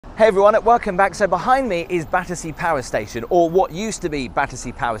Hey everyone, welcome back. So behind me is Battersea Power Station, or what used to be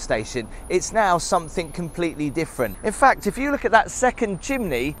Battersea Power Station. It's now something completely different. In fact, if you look at that second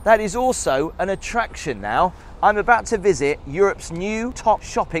chimney, that is also an attraction now. I'm about to visit Europe's new top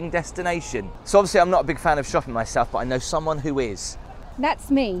shopping destination. So obviously I'm not a big fan of shopping myself, but I know someone who is.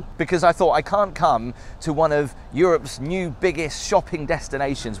 That's me. Because I thought I can't come to one of Europe's new biggest shopping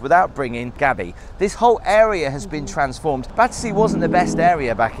destinations without bringing Gabby. This whole area has been transformed. Battersea wasn't the best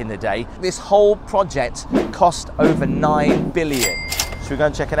area back in the day. This whole project cost over 9 billion. Should we go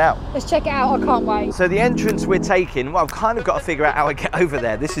and check it out? Let's check it out, I can't wait. So the entrance we're taking, well, I've kind of got to figure out how I get over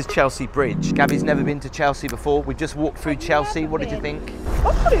there. This is Chelsea Bridge. Gabby's never been to Chelsea before. We just walked through Chelsea. What did you think?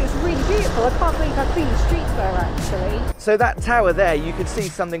 I thought it was really beautiful. I can't believe how clean the streets were actually. So that tower there, you could see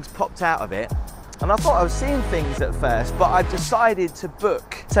something's popped out of it. And I thought I was seeing things at first, but I've decided to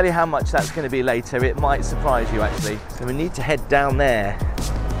book. Tell you how much that's going to be later. It might surprise you actually. So we need to head down there.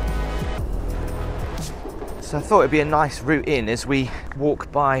 So I thought it'd be a nice route in as we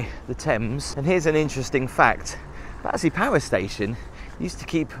walk by the Thames. And here's an interesting fact. Battersea Power Station used to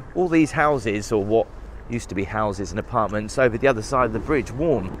keep all these houses, or what used to be houses and apartments, over the other side of the bridge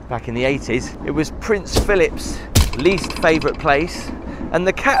warm back in the 80s. It was Prince Philip's least favourite place. And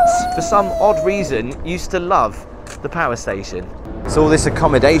the cats, for some odd reason, used to love the power station. So all this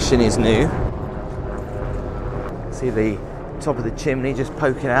accommodation is new. See the top of the chimney just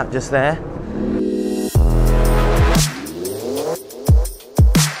poking out just there.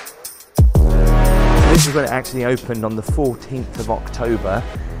 This is when it actually opened on the 14th of October.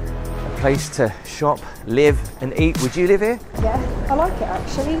 A place to shop, live and eat. Would you live here? Yeah, I like it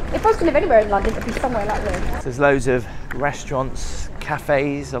actually. If I was to live anywhere in London, it'd be somewhere like this. There's loads of restaurants,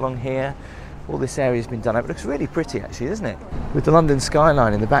 cafes along here. All this area's been done up. It looks really pretty actually, doesn't it? With the London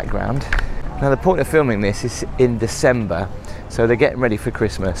skyline in the background. Now the point of filming this is in December, so they're getting ready for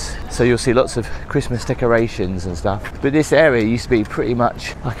Christmas. So you'll see lots of Christmas decorations and stuff. But this area used to be pretty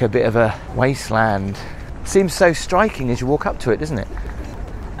much like a bit of a wasteland. Seems so striking as you walk up to it, doesn't it?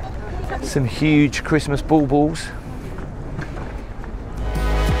 Some huge Christmas baubles.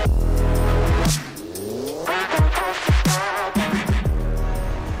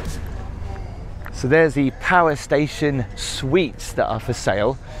 So there's the power station suites that are for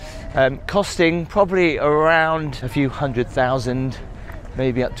sale. Costing probably around a few $100,000,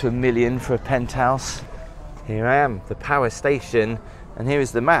 maybe up to $1 million for a penthouse. Here I am, the power station, and here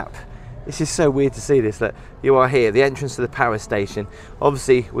is the map. This is so weird to see this, that you are here, the entrance to the power station.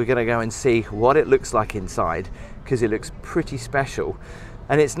 Obviously, we're gonna go and see what it looks like inside, because it looks pretty special.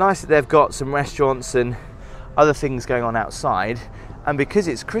 And it's nice that they've got some restaurants and other things going on outside. And because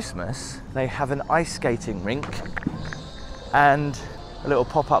it's Christmas, they have an ice skating rink and a little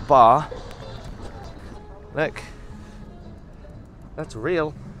pop-up bar. Look, that's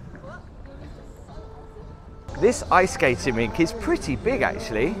real. This ice skating rink is pretty big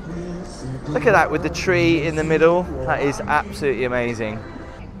actually. Look at that with the tree in the middle. That is absolutely amazing.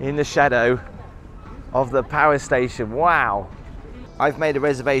 In the shadow of the power station. Wow. I've made a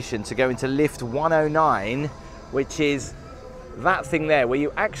reservation to go into lift 109, which is that thing there where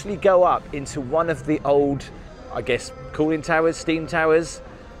you actually go up into one of the old, I guess, cooling towers, steam towers.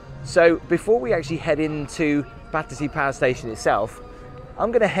 So before we actually head into Battersea Power Station itself, I'm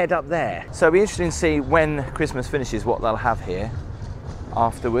going to head up there. So it'll be interesting to see when Christmas finishes what they'll have here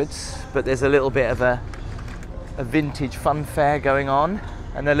afterwards. But there's a little bit of a vintage fun fair going on,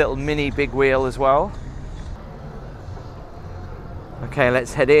 and a little mini big wheel as well. Okay,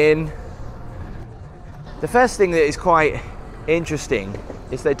 let's head in. The first thing that is quite interesting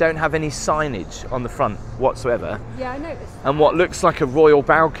is they don't have any signage on the front whatsoever. Yeah, I noticed. And what looks like a royal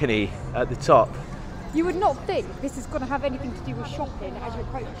balcony at the top. You would not think this is going to have anything to do with shopping as you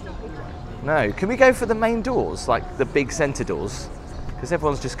approach it, would you? No. Can we go for the main doors, like the big centre doors? Because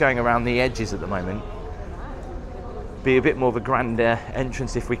everyone's just going around the edges at the moment. Be a bit more of a grander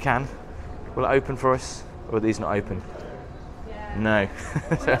entrance if we can. Will it open for us? Or are these not open? Yeah. No.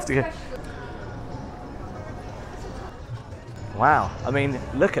 So I have to go. Wow, I mean,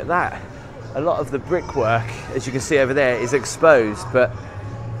 look at that. A lot of the brickwork, as you can see over there, is exposed, but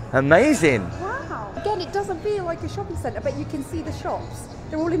amazing. Wow. Again, it doesn't feel like a shopping centre, but you can see the shops.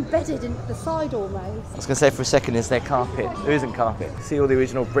 They're all embedded into the side almost. I was going to say for a second, is there carpet? There isn't carpet. See all the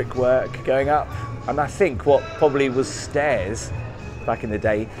original brickwork going up, and I think what probably was stairs back in the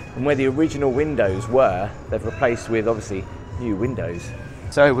day, and where the original windows were, they've replaced with obviously new windows.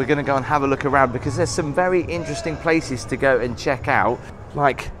 So we're going to go and have a look around because there's some very interesting places to go and check out,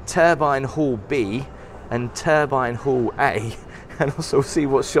 like Turbine Hall B and Turbine Hall A, and also see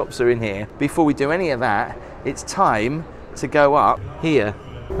what shops are in here. Before we do any of that, it's time to go up here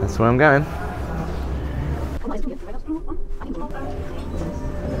That's where I'm going.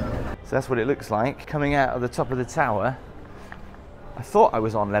 So that's what it looks like coming out of the top of the tower. I thought I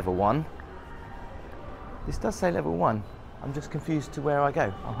was on level 1. This does say level 1. I'm just confused to where I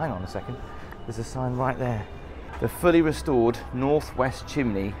go. Oh, hang on a second. There's a sign right there. The fully restored northwest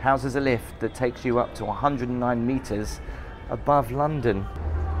chimney houses a lift that takes you up to 109 metres above London.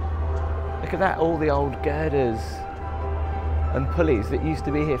 Look at that, all the old girders and pulleys that used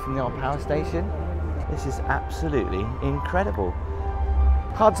to be here from the old power station. This is absolutely incredible.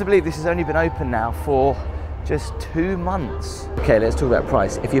 Hard to believe this has only been open now for just 2 months. Okay, let's talk about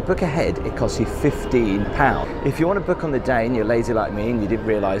price. If you book ahead, it costs you £15. If you want to book on the day and you're lazy like me and you didn't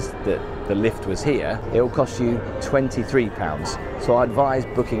realise that the lift was here, it will cost you £23. So I advise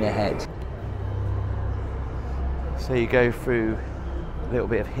booking ahead. So you go through a little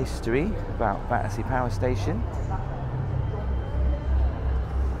bit of history about Battersea Power Station.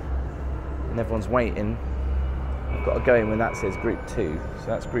 And everyone's waiting. I've got to go in when that says group 2, so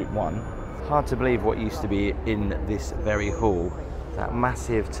that's group 1. Hard to believe what used to be in this very hall, that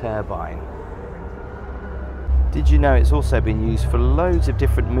massive turbine. Did you know it's also been used for loads of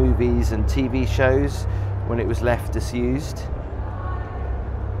different movies and TV shows when it was left disused?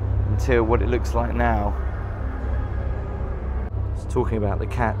 Until what it looks like now. It's talking about the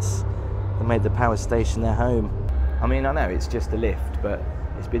cats that made the power station their home. I mean, I know it's just a lift, but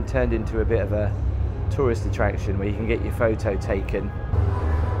it's been turned into a bit of a tourist attraction where you can get your photo taken.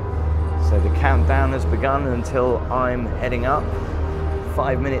 So the countdown has begun until I'm heading up.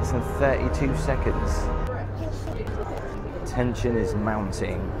 5 minutes and 32 seconds. Tension is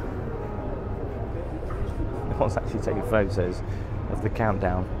mounting. No one's actually taking photos of the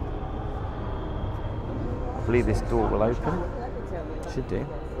countdown. I believe this door will open. Should do.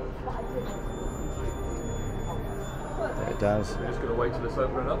 There it does. We're just going to wait till it's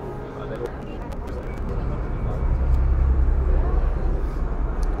opening up. And then...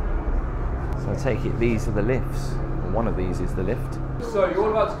 So I take it these are the lifts. One of these is the lift. So you're all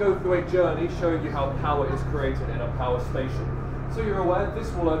about to go through a journey showing you how power is created in a power station. So you're aware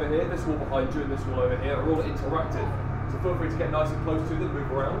this wall over here, this wall behind you and this wall over here are all interactive. So feel free to get nice and close to them,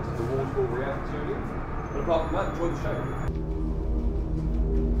 move around, the walls will react to you. But apart from that, enjoy the show.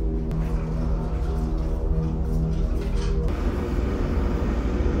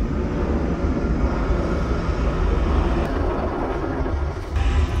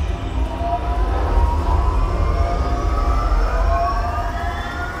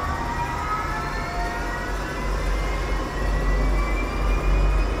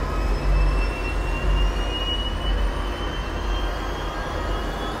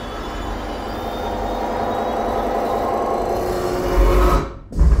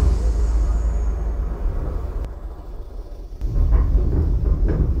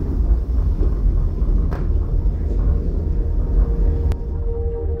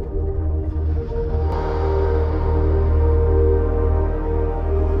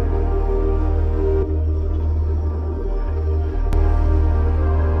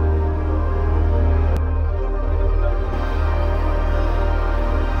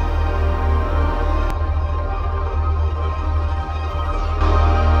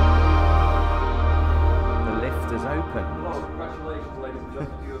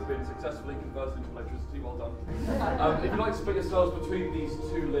 If you'd like to split yourselves between these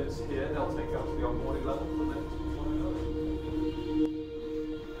 2 lifts here, they'll take you up to the onboarding level.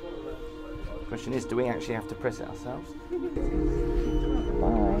 The question is, do we actually have to press it ourselves?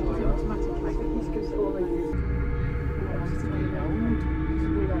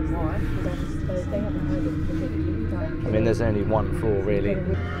 I mean, there's only 1 floor really.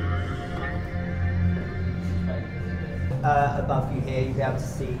 Above you here, you'll be able to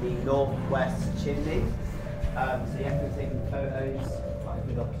see the northwest chimney. So you have to take photos, quite a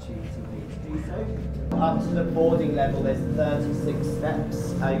good opportunity for you to do so. Up to the boarding level, there's 36 steps.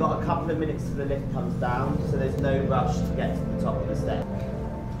 You've got a couple of minutes till the lift comes down, so there's no rush to get to the top of the step.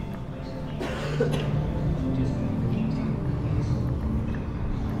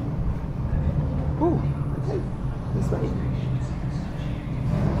 Ooh, okay, this way.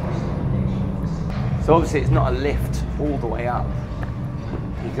 So obviously it's not a lift all the way up.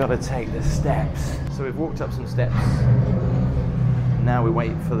 You've got to take the steps. So we've walked up some steps. Now we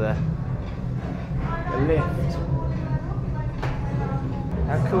wait for the lift.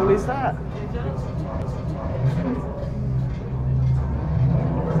 How cool is that?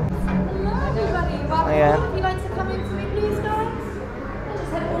 Hello, Yeah. would you like to come into me, please, guys?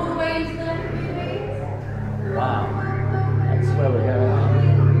 Just head all the way into the left, please. Wow. That's where we're going.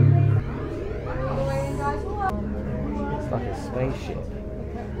 All the way in, guys. It's like a spaceship.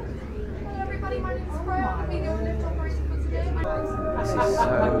 So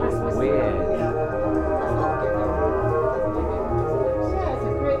weird.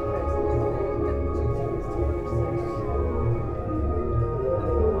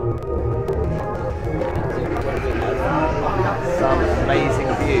 Some amazing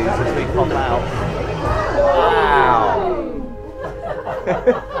views as we pop out. Wow! Guys,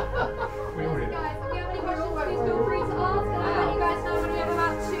 if you have any questions, please feel free to ask, and I'll let you guys know when we have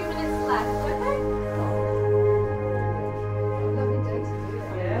about 2 minutes left, okay?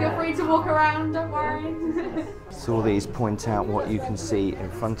 Feel free to walk around, don't worry. So all these point out what you can see in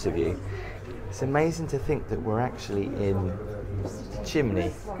front of you. It's amazing to think that we're actually in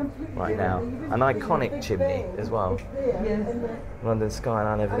chimney right now, an iconic chimney as well. London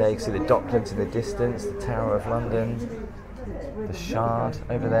skyline over there, you can see the Docklands in the distance, the Tower of London, the Shard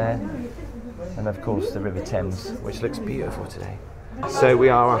over there, and of course the River Thames, which looks beautiful today. So we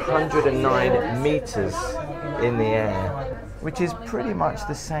are 109 metres in the air, which is pretty much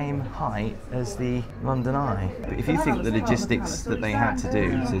the same height as the London Eye. But if you think the logistics that they had to do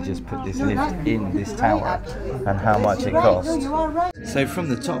to just put this lift in this tower and how much it cost. So from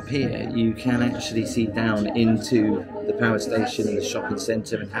the top here, you can actually see down into the power station and the shopping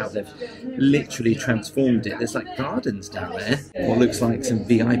centre and how they've literally transformed it. There's like gardens down there. What looks like some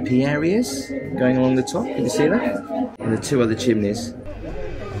VIP areas going along the top. Can you see that? And the 2 other chimneys.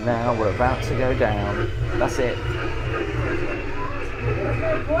 And now we're about to go down. That's it.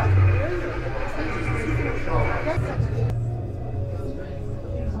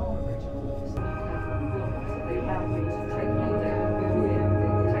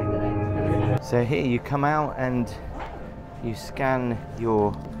 So here you come out and you scan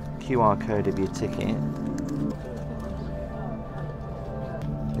your QR code of your ticket.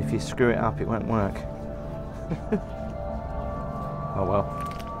 If you screw it up, it won't work. Oh well.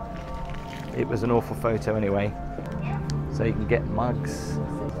 It was an awful photo anyway. So you can get mugs,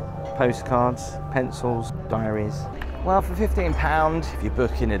 postcards, pencils, diaries. Well, for £15, if you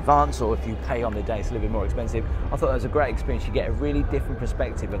book in advance or if you pay on the day, it's a little bit more expensive. I thought that was a great experience. You get a really different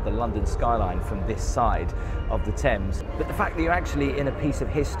perspective of the London skyline from this side of the Thames. But the fact that you're actually in a piece of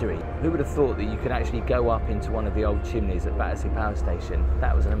history, who would have thought that you could actually go up into one of the old chimneys at Battersea Power Station?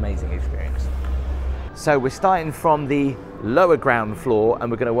 That was an amazing experience. So we're starting from the lower ground floor and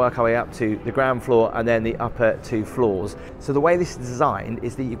we're going to work our way up to the ground floor and then the upper 2 floors. So the way this is designed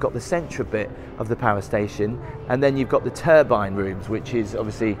is that you've got the central bit of the power station and then you've got the turbine rooms, which is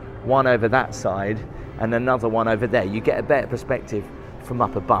obviously one over that side and another one over there. You get a better perspective from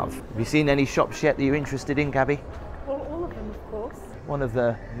up above. Have you seen any shops yet that you're interested in, Gabby? Well, all of them, of course. One of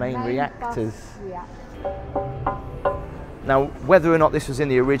the main reactors. Reactor. Now, whether or not this was in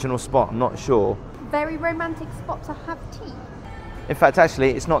the original spot, I'm not sure. Very romantic spot to have tea. In fact, actually,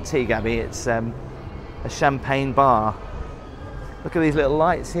 it's not tea, Gabby, it's a champagne bar. Look at these little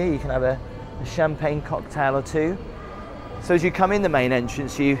lights here, you can have a champagne cocktail or 2. So as you come in the main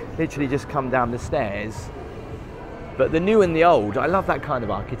entrance, you literally just come down the stairs. But the new and the old, I love that kind of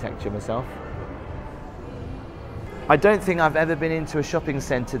architecture myself. I don't think I've ever been into a shopping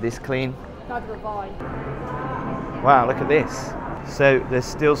centre this clean. Neither have I. Wow, look at this. So there's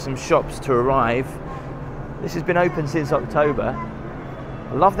still some shops to arrive. This has been open since October.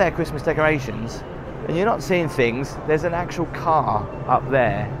 I love their Christmas decorations. And you're not seeing things, there's an actual car up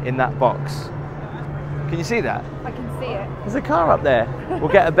there in that box. Can you see that? I can see it. There's a car up there. We'll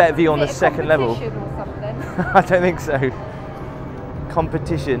get a better view on the second level. Or something? I don't think so.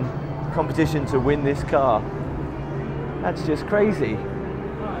 Competition to win this car. That's just crazy.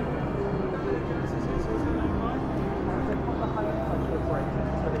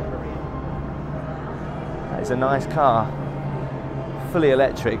 That is a nice car. Fully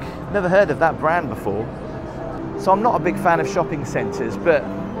electric. Never heard of that brand before. So I'm not a big fan of shopping centres, but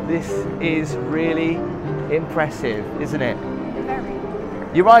this is really impressive, isn't it?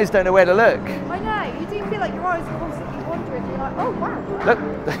 Very. Your eyes don't know where to look. I know, you do feel like your eyes are constantly wandering. You're like, oh wow. Look.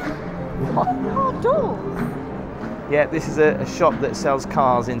 Car doors. Yeah, this is a shop that sells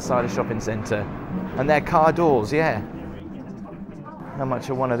cars inside a shopping centre. And they're car doors, yeah. How much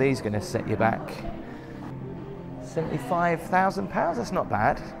are one of these going to set you back? £75,000, that's not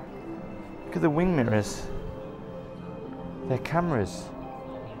bad. Look at the wing mirrors. They're cameras.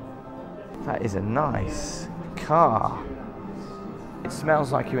 That is a nice car. It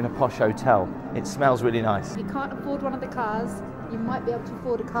smells like you're in a posh hotel. It smells really nice. If you can't afford one of the cars, you might be able to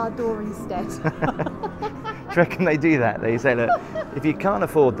afford a car door instead. Do you reckon they do that? They say, look, if you can't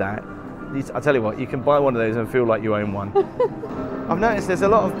afford that, I'll tell you what, you can buy one of those and feel like you own one. I've noticed there's a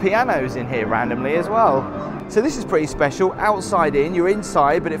lot of pianos in here randomly as well. So this is pretty special. Outside in, you're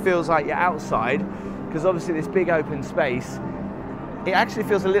inside, but it feels like you're outside because obviously this big open space it actually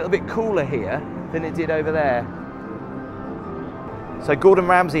feels a little bit cooler here than it did over there. So Gordon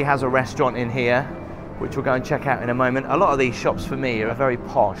Ramsay has a restaurant in here, which we'll go and check out in a moment. A lot of these shops for me are very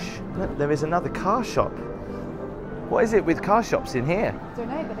posh. Look, there is another car shop. What is it with car shops in here? I don't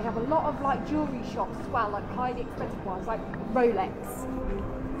know, but they have a lot of like jewellery shops as well, like highly expensive ones, like Rolex,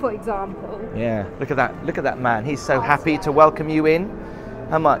 for example. Yeah, look at that man. He's so happy to welcome you in.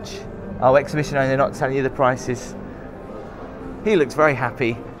 How much? Oh, exhibition only, they're not telling you the prices. He looks very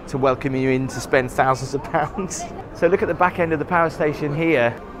happy to welcome you in to spend thousands of pounds. So look at the back end of the power station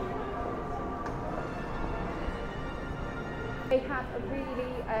here. They have a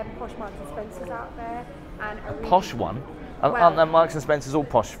really posh Marks and Spencer's out there, and a really Posh one? Aren't there Marks and Spencer's all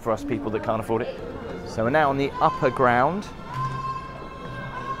posh for us people that can't afford it? So we're now on the upper ground.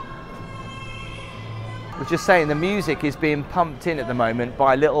 We're just saying the music is being pumped in at the moment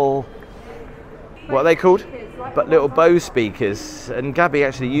by little, what are they called? But little Bose speakers, and Gabby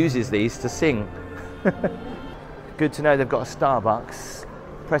actually uses these to sing. Good to know they've got a Starbucks,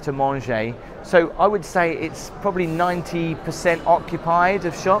 Pret-a-Manger. So I would say it's probably 90% occupied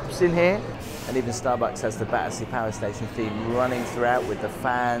of shops in here. And even Starbucks has the Battersea power station theme running throughout with the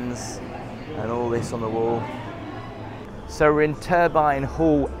fans and all this on the wall. So we're in Turbine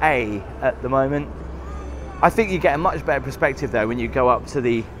Hall A at the moment. I think you get a much better perspective though when you go up to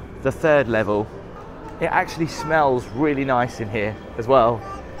the third level. It actually smells really nice in here as well.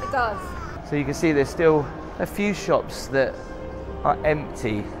 It does. So you can see there's still a few shops that are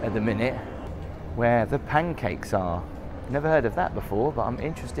empty at the minute where the pancakes are. Never heard of that before, but I'm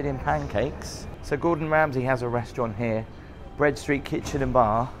interested in pancakes. So Gordon Ramsay has a restaurant here, Bread Street Kitchen and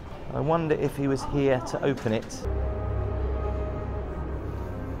Bar. I wonder if he was here to open it.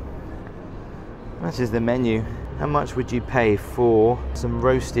 That is the menu. How much would you pay for some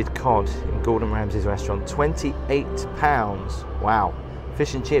roasted cod in Gordon Ramsay's restaurant? £28. Wow.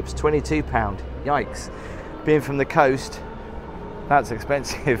 Fish and chips, £22. Yikes. Being from the coast, that's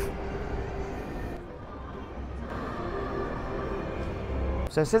expensive.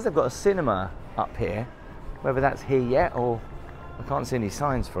 So it says they've got a cinema up here. Whether that's here yet or I can't see any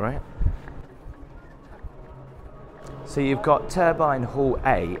signs for it. So you've got Turbine Hall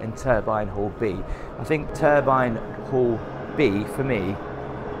A and Turbine Hall B. I think Turbine Hall B, for me,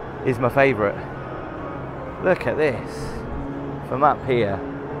 is my favourite. Look at this, from up here.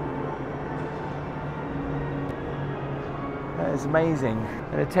 That is amazing.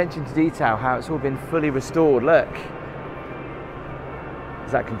 And attention to detail, how it's all been fully restored, look.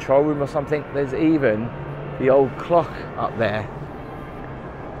 Is that control room or something? There's even the old clock up there.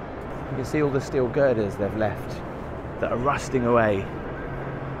 You can see all the steel girders they've left that are rusting away.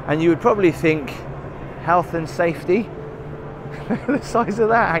 And you would probably think health and safety. The size of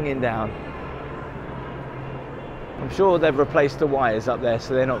that hanging down. I'm sure they've replaced the wires up there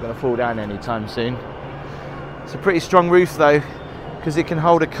so they're not going to fall down anytime soon. It's a pretty strong roof though, because it can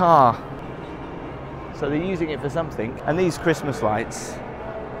hold a car. So they're using it for something. And these Christmas lights,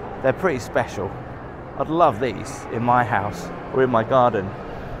 they're pretty special. I'd love these in my house or in my garden.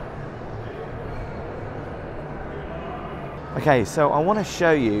 Okay, so I want to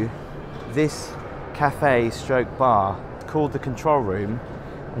show you this cafe stroke bar. It's called the Control Room,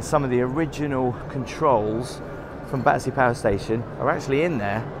 and some of the original controls from Battersea Power Station are actually in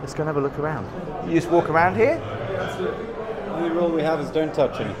there. Let's go and have a look around. You just walk around here? Yeah, absolutely. The only rule we have is don't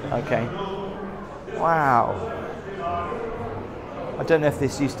touch anything. Okay. Wow. I don't know if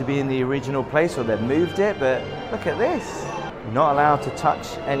this used to be in the original place or they've moved it, but look at this. You're not allowed to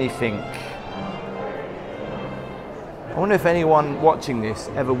touch anything. I wonder if anyone watching this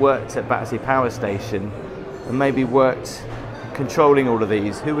ever worked at Battersea Power Station and maybe worked controlling all of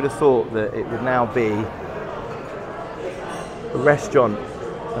these. Who would have thought that it would now be a restaurant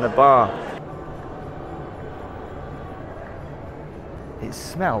and a bar? It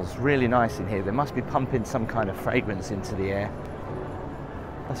smells really nice in here. They must be pumping some kind of fragrance into the air.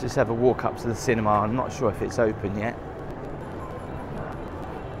 Let's just have a walk up to the cinema. I'm not sure if it's open yet.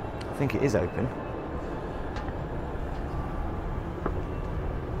 I think it is open.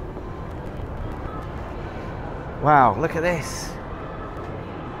 Wow, look at this.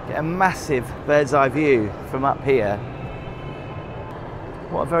 Get a massive bird's eye view from up here.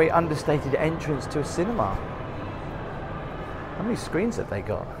 What a very understated entrance to a cinema. How many screens have they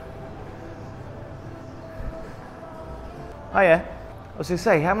got? Oh yeah, I was going to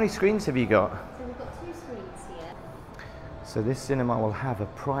say, how many screens have you got? So we've got 2 screens here. So this cinema will have a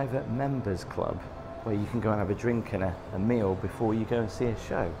private members club where you can go and have a drink and a meal before you go and see a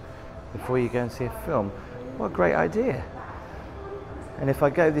show, before you go and see a film. What a great idea. And if I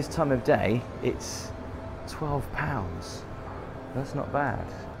go this time of day, it's £12. That's not bad.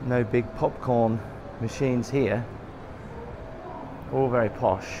 No big popcorn machines here. All very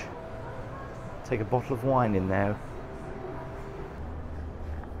posh. Take a bottle of wine in there.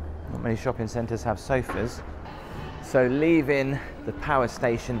 Not many shopping centres have sofas. So leaving the power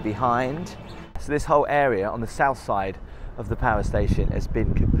station behind. So this whole area on the south side of the power station has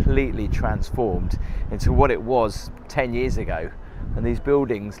been completely transformed into what it was 10 years ago. And these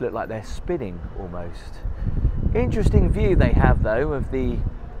buildings look like they're spinning almost. Interesting view they have though of the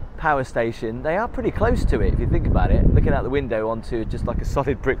power station. They are pretty close to it if you think about it, looking out the window onto just like a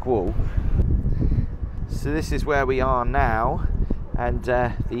solid brick wall. So this is where we are now, and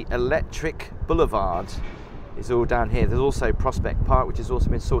the electric boulevard is all down here. There's also Prospect Park, which has also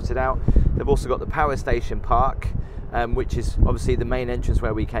been sorted out. They've also got the power station park, which is obviously the main entrance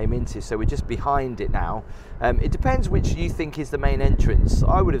where we came into, so we're just behind it now. It depends which you think is the main entrance.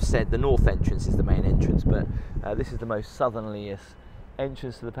 I would have said the north entrance is the main entrance, but this is the most southerliest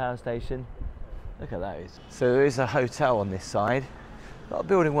entrance to the power station. Look at those. So there is a hotel on this side. A lot of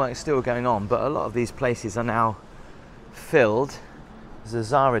building work is still going on, but a lot of these places are now filled. There's a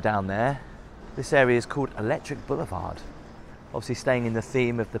Zara down there. This area is called Electric Boulevard. Obviously staying in the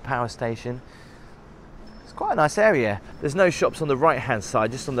theme of the power station. It's quite a nice area. There's no shops on the right hand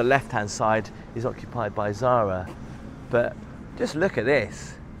side, just on the left hand side is occupied by Zara. But just look at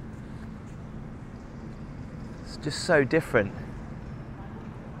this. It's just so different.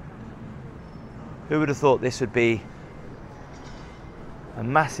 Who would have thought this would be a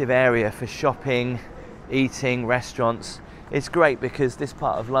massive area for shopping, eating, restaurants? It's great because this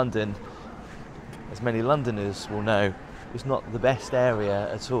part of London, as many Londoners will know, is not the best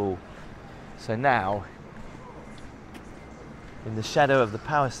area at all. So now, in the shadow of the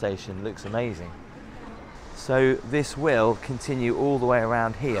power station, looks amazing. So this will continue all the way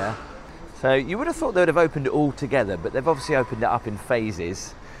around here. So you would have thought they would have opened it all together, but they've obviously opened it up in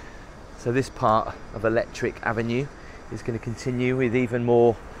phases. So this part of Electric Avenue is going to continue with even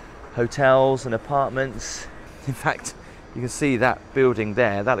more hotels and apartments. In fact, you can see that building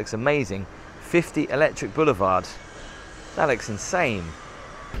there, that looks amazing. 50 Electric Boulevard, that looks insane.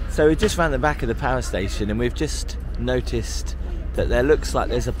 So we're just round the back of the power station and we've just noticed that there looks like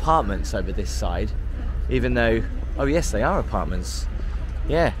there's apartments over this side, even though, oh yes, they are apartments.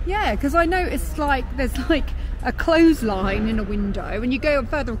 Yeah. Yeah, because I noticed like there's like a clothesline in a window, and you go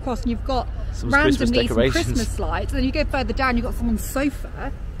further across and you've got randomly some Christmas lights, and then you go further down, you've got someone's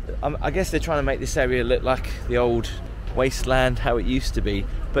sofa. I guess they're trying to make this area look like the old wasteland, how it used to be.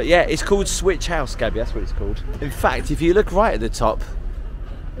 But yeah, it's called Switch House, Gabby, that's what it's called. In fact, if you look right at the top,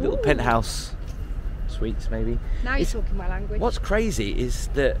 little penthouse suites maybe. Now you're talking my language. What's crazy is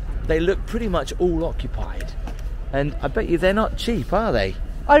that they look pretty much all occupied. And I bet you they're not cheap, are they?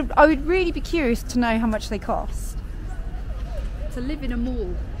 I would really be curious to know how much they cost. To live in a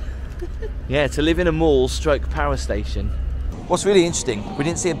mall. Yeah, to live in a mall stroke power station. What's really interesting, we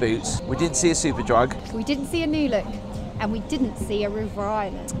didn't see a Boots, we didn't see a Superdrug. We didn't see a New Look, and we didn't see a River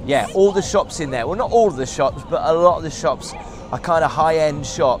Island. Yeah, all the shops in there, well not all of the shops, but a lot of the shops are kind of high-end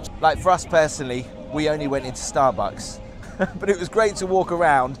shops. Like for us personally, we only went into Starbucks. But it was great to walk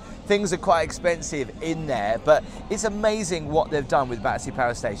around. Things are quite expensive in there, but it's amazing what they've done with Battersea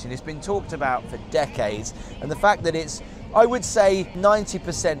Power Station. It's been talked about for decades, and the fact that it's, I would say,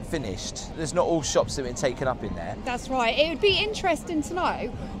 90% finished. There's not all shops that have been taken up in there. That's right. It would be interesting to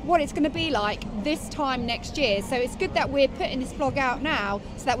know what it's going to be like this time next year. So it's good that we're putting this vlog out now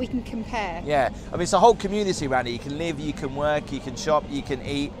so that we can compare. Yeah, I mean, it's a whole community around it. You can live, you can work, you can shop, you can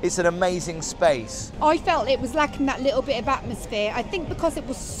eat. It's an amazing space. I felt it was lacking that little bit of atmosphere. I think because it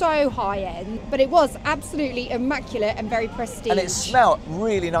was so high end, but it was absolutely immaculate and very prestige. And it smelled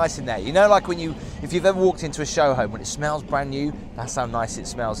really nice in there. You know, like when if you've ever walked into a show home, when it smells brand new, that's how nice it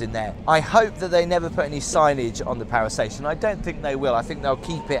smells in there. I hope that they never put any signage on the power station. I don't think they will. I think they'll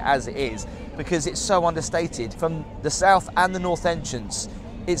keep it as it is because it's so understated. From the south and the north entrance,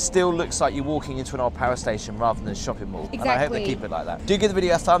 it still looks like you're walking into an old power station rather than a shopping mall. Exactly. And I hope they keep it like that. Do give the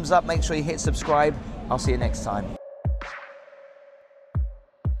video a thumbs up, make sure you hit subscribe. I'll see you next time.